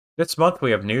This month we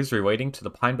have news relating to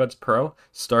the PineBuds Pro,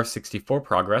 Star 64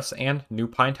 progress, and new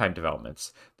PineTime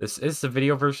developments. This is the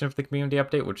video version of the community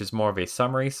update, which is more of a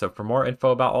summary, so for more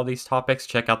info about all these topics,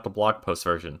 check out the blog post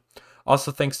version.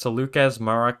 Also thanks to Lucas,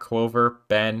 Mara, Clover,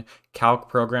 Ben, Calc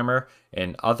Programmer,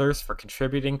 and others for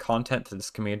contributing content to this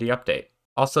community update.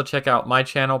 Also check out my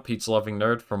channel, Pizza Loving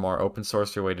Nerd, for more open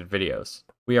source related videos.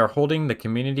 We are holding the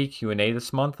community Q&A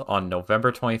this month on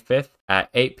November 25th at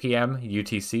 8 p.m.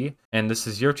 UTC, and this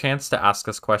is your chance to ask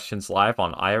us questions live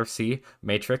on IRC,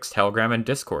 Matrix, Telegram, and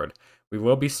Discord. We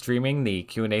will be streaming the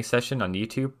Q&A session on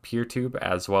YouTube, PeerTube,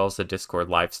 as well as the Discord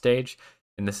live stage,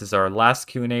 and this is our last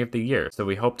Q&A of the year, so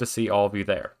we hope to see all of you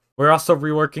there. We're also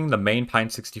reworking the main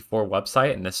Pine64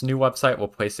 website, and this new website will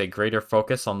place a greater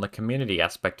focus on the community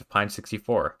aspect of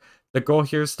Pine64. The goal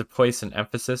here is to place an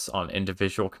emphasis on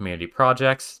individual community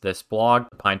projects, this blog,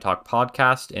 the Pine Talk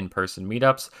podcast, in-person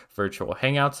meetups, virtual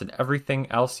hangouts, and everything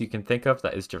else you can think of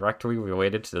that is directly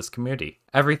related to this community.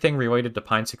 Everything related to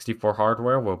Pine64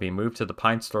 hardware will be moved to the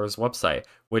Pine Store's website,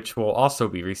 which will also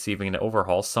be receiving an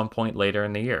overhaul some point later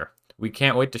in the year. We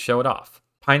can't wait to show it off.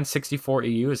 Pine64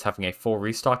 EU is having a full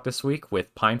restock this week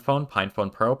with PinePhone,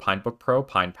 PinePhone Pro, PineBook Pro,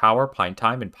 PinePower,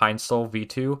 PineTime, and PineSoul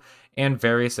V2, and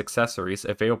various accessories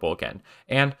available again,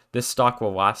 and this stock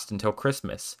will last until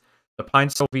Christmas. The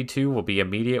PineSoul V2 will be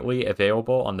immediately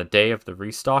available on the day of the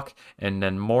restock, and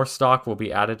then more stock will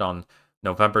be added on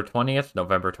November 20th,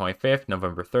 November 25th,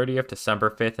 November 30th,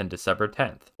 December 5th, and December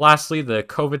 10th. Lastly, the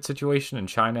COVID situation in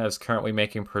China is currently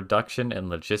making production and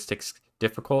logistics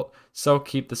difficult, so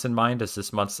keep this in mind as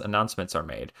this month's announcements are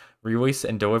made. Release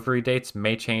and delivery dates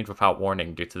may change without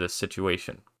warning due to this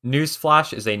situation.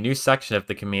 Newsflash is a new section of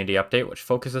the community update which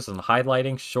focuses on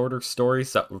highlighting shorter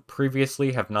stories that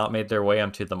previously have not made their way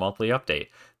onto the monthly update.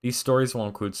 These stories will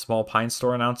include small Pine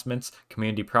Store announcements,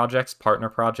 community projects, partner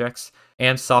projects,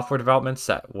 and software developments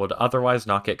that would otherwise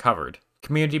not get covered.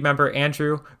 Community member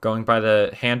Andrew, going by the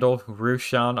handle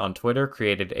Rushan on Twitter,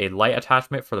 created a light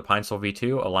attachment for the PineSoul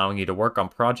V2, allowing you to work on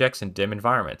projects in dim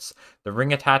environments. The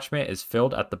ring attachment is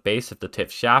filled at the base of the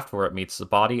tip shaft where it meets the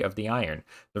body of the iron.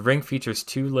 The ring features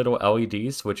two little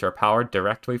LEDs which are powered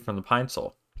directly from the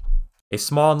PineSoul. A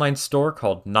small online store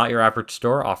called Not Your Average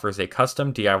Store offers a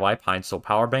custom DIY PineSoul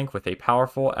power bank with a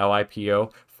powerful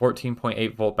LiPo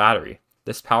 14.8 volt battery.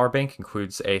 This power bank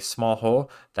includes a small hole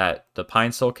that the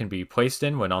PineSoul can be placed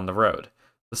in when on the road.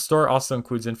 The store also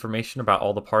includes information about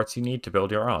all the parts you need to build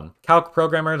your own. Calc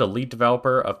Programmer, the lead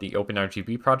developer of the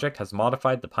OpenRGB project, has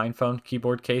modified the PinePhone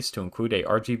keyboard case to include a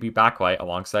RGB backlight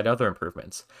alongside other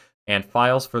improvements. And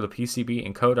files for the PCB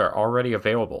and code are already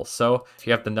available, so if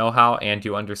you have the know-how and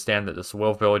you understand that this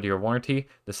will validate your warranty,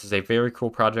 this is a very cool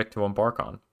project to embark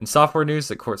on. In software news,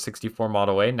 the Court64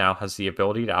 Model A now has the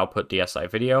ability to output DSI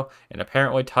video, and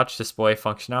apparently touch display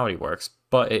functionality works,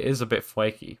 but it is a bit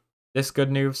flaky. This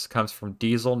good news comes from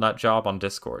Diesel Nutjob on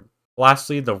Discord.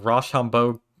 Lastly, the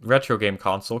Rochambeau retro game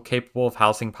console capable of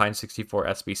housing Pine64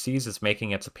 SBCs is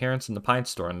making its appearance in the Pine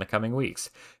Store in the coming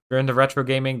weeks. If you're into retro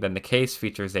gaming, then the case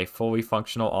features a fully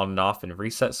functional on and off and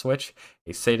reset switch,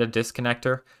 a SATA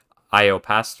disconnector, I/O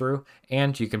pass-through,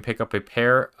 and you can pick up a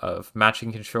pair of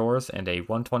matching controllers and a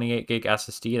 128GB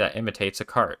SSD that imitates a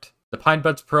cart. The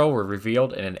PineBuds Pro were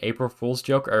revealed in an April Fool's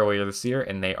joke earlier this year,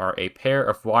 and they are a pair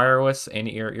of wireless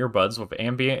in-ear earbuds with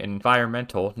ambient and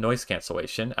environmental noise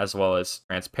cancellation, as well as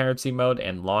transparency mode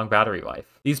and long battery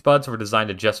life. These buds were designed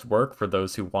to just work for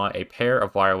those who want a pair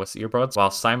of wireless earbuds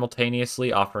while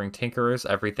simultaneously offering tinkerers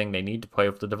everything they need to play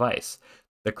with the device.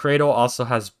 The Cradle also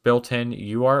has built-in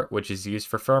UART, which is used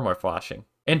for firmware flashing.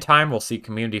 In time, we'll see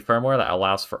community firmware that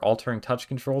allows for altering touch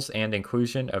controls and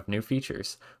inclusion of new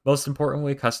features. Most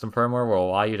importantly, custom firmware will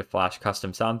allow you to flash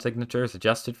custom sound signatures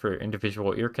adjusted for your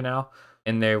individual ear canal,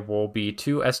 and there will be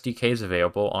 2 SDKs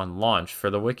available on launch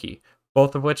for the wiki,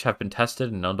 both of which have been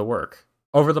tested and known to work.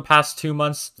 Over the past 2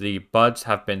 months, the buds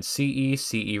have been CE,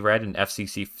 CE Red, and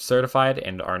FCC certified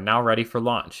and are now ready for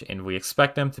launch, and we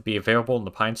expect them to be available in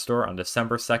the Pine Store on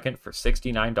December 2nd for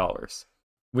 $69.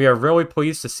 We are really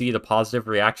pleased to see the positive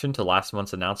reaction to last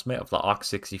month's announcement of the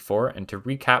aux64, and to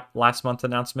recap last month's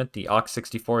announcement, the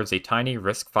aux64 is a tiny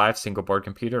RISC-V single-board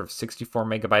computer of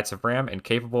 64MB of RAM and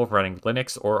capable of running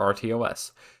Linux or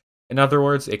RTOS. In other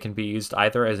words, it can be used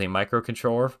either as a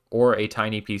microcontroller or a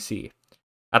tiny PC.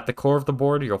 At the core of the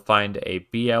board, you'll find a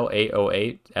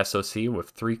BL808 SoC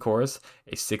with 3 cores,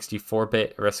 a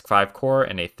 64-bit RISC-V core,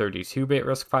 and a 32-bit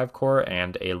RISC-V core,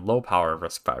 and a low-power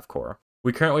RISC-V core.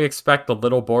 We currently expect the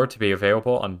little board to be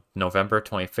available on November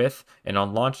 25th, and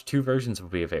on launch 2 versions will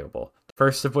be available, the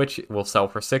first of which will sell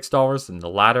for $6 and the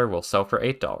latter will sell for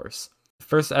 $8. The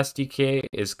first SDK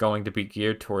is going to be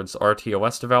geared towards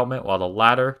RTOS development, while the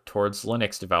latter towards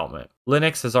Linux development.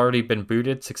 Linux has already been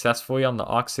booted successfully on the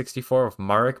aux64, with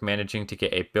Marek managing to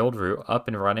get a build root up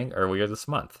and running earlier this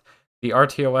month. The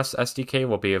RTOS SDK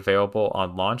will be available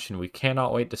on launch, and we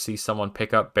cannot wait to see someone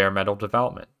pick up bare metal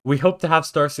development. We hope to have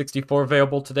Star 64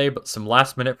 available today, but some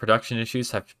last-minute production issues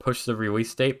have pushed the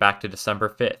release date back to December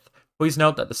 5th. Please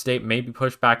note that the date may be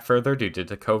pushed back further due to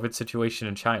the COVID situation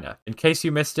in China. In case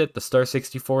you missed it, the Star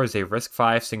 64 is a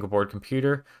RISC-V single-board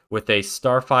computer with a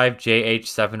Star 5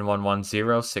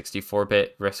 JH7110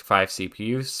 64-bit RISC-V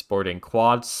CPU sporting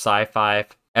quad Sci-5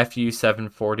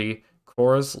 FU740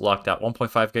 cores locked at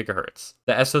 1.5 GHz.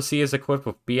 The SoC is equipped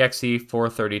with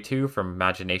BXE432 from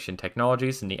Imagination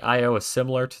Technologies, and the I/O is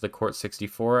similar to the Court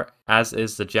 64, as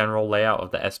is the general layout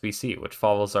of the SBC, which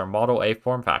follows our Model A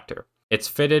form factor. It's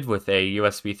fitted with a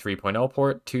USB 3.0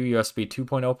 port, 2 USB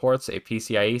 2.0 ports, a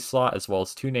PCIe slot, as well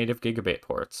as 2 native gigabit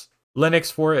ports.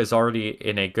 Linux 4 is already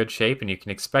in a good shape, and you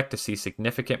can expect to see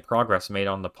significant progress made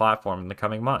on the platform in the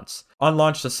coming months. On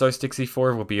launch, the Star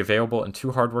 64 will be available in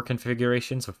 2 hardware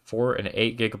configurations of 4 and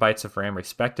 8 GB of RAM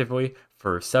respectively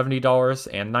for $70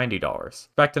 and $90.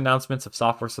 Expect announcements of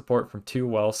software support from 2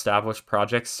 well-established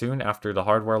projects soon after the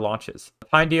hardware launches. The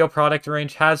Pinedeo product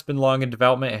range has been long in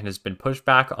development and has been pushed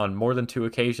back on more than 2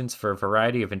 occasions for a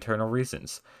variety of internal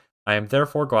reasons. I am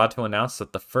therefore glad to announce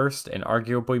that the first and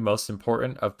arguably most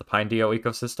important of the Pinedeo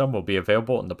ecosystem will be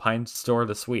available in the Pine Store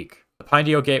this week. The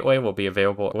Pinedeo Gateway will be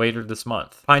available later this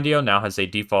month. Pinedeo now has a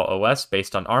default OS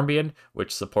based on Armbian,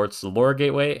 which supports the LoRa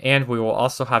Gateway, and we will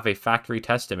also have a factory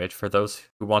test image for those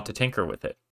who want to tinker with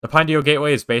it. The Pinedeo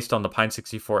Gateway is based on the Pine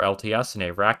 64 LTS and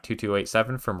a RAC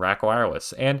 2287 from RAC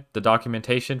Wireless, and the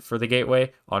documentation for the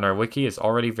gateway on our wiki is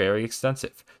already very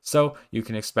extensive, so you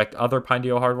can expect other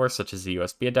Pinedeo hardware such as the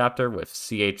USB adapter with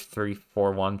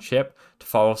CH341 chip to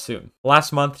follow soon.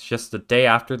 Last month, just the day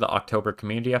after the October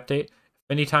community update,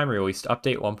 Finitime released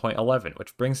Update 1.11,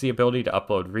 which brings the ability to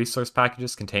upload resource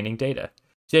packages containing data.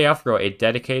 JF wrote a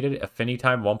dedicated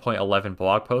Finitime 1.11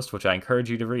 blog post, which I encourage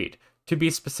you to read. To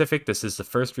be specific, this is the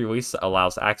first release that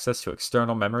allows access to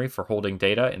external memory for holding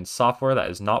data in software that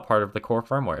is not part of the core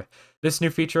firmware. This new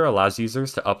feature allows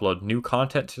users to upload new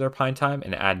content to their Pinetime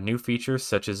and add new features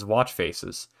such as watch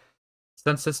faces.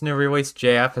 Since this new release,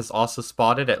 JF has also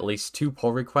spotted at least 2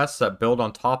 pull requests that build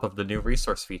on top of the new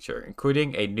resource feature,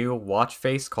 including a new watch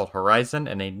face called Horizon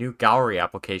and a new gallery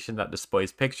application that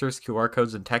displays pictures, QR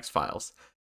codes, and text files.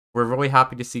 We're really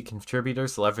happy to see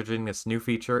contributors leveraging this new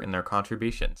feature in their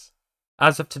contributions.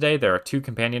 As of today, there are 2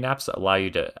 companion apps that allow you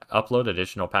to upload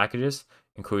additional packages,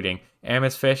 including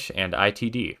Amazfish and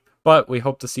ITD, but we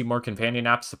hope to see more companion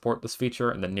apps support this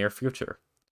feature in the near future.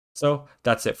 So,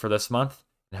 that's it for this month,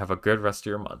 and have a good rest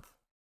of your month.